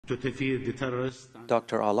to defeat the terrorists.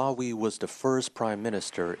 Dr. Allawi was the first prime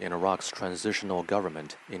minister in Iraq's transitional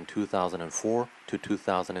government in 2004 to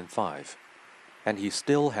 2005, and he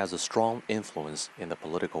still has a strong influence in the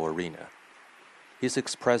political arena. He's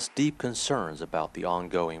expressed deep concerns about the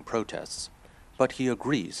ongoing protests, but he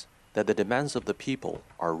agrees that the demands of the people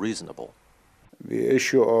are reasonable. The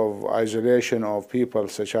issue of isolation of people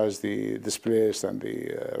such as the displaced and the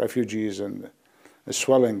refugees and is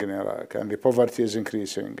swelling in Iraq, and the poverty is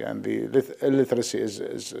increasing, and the illiteracy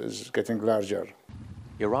is getting larger.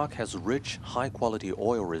 Iraq has rich, high-quality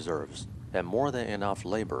oil reserves and more than enough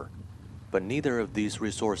labor, but neither of these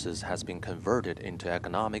resources has been converted into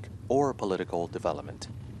economic or political development.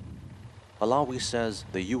 Allawi says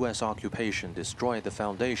the U.S. occupation destroyed the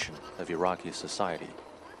foundation of Iraqi society,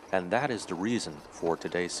 and that is the reason for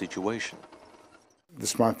today's situation.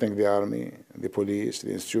 Dismantling the army, the police,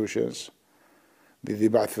 the institutions, the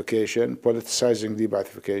de-Ba'athification, politicizing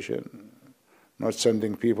de-Ba'athification, not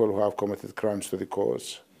sending people who have committed crimes to the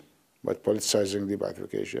courts, but politicizing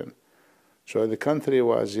de-Ba'athification. So the country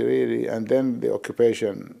was really, and then the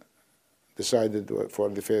occupation decided for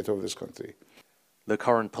the fate of this country. The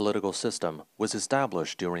current political system was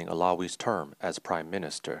established during Allawi's term as prime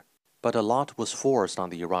minister, but a lot was forced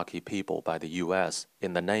on the Iraqi people by the U.S.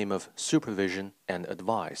 in the name of supervision and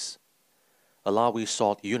advice. Allawi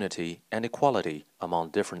sought unity and equality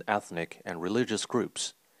among different ethnic and religious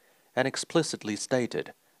groups, and explicitly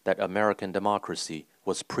stated that American democracy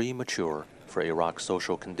was premature for Iraq's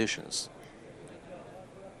social conditions.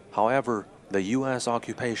 However, the U.S.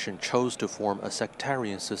 occupation chose to form a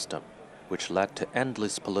sectarian system, which led to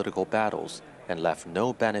endless political battles and left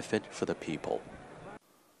no benefit for the people.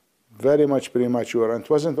 Very much premature, and it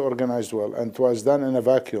wasn't organized well, and it was done in a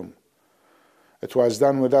vacuum. It was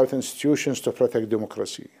done without institutions to protect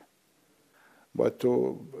democracy. But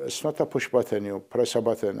it's not a push button, you press a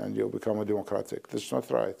button and you become a democratic. That's not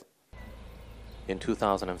right. In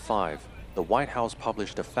 2005, the White House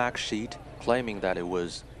published a fact sheet claiming that it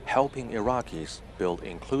was helping Iraqis build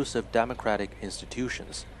inclusive democratic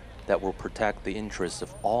institutions that will protect the interests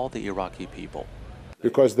of all the Iraqi people.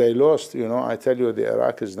 Because they lost, you know, I tell you, the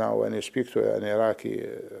Iraqis now, when you speak to an Iraqi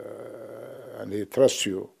and he trusts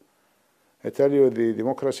you, I tell you the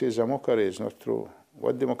democracy is a mockery, it's not true.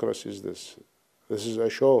 What democracy is this? This is a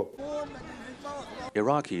show.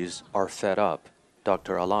 Iraqis are fed up.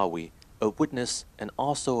 Dr. Allawi, a witness and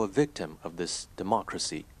also a victim of this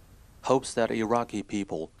democracy, hopes that Iraqi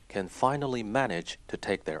people can finally manage to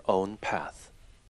take their own path.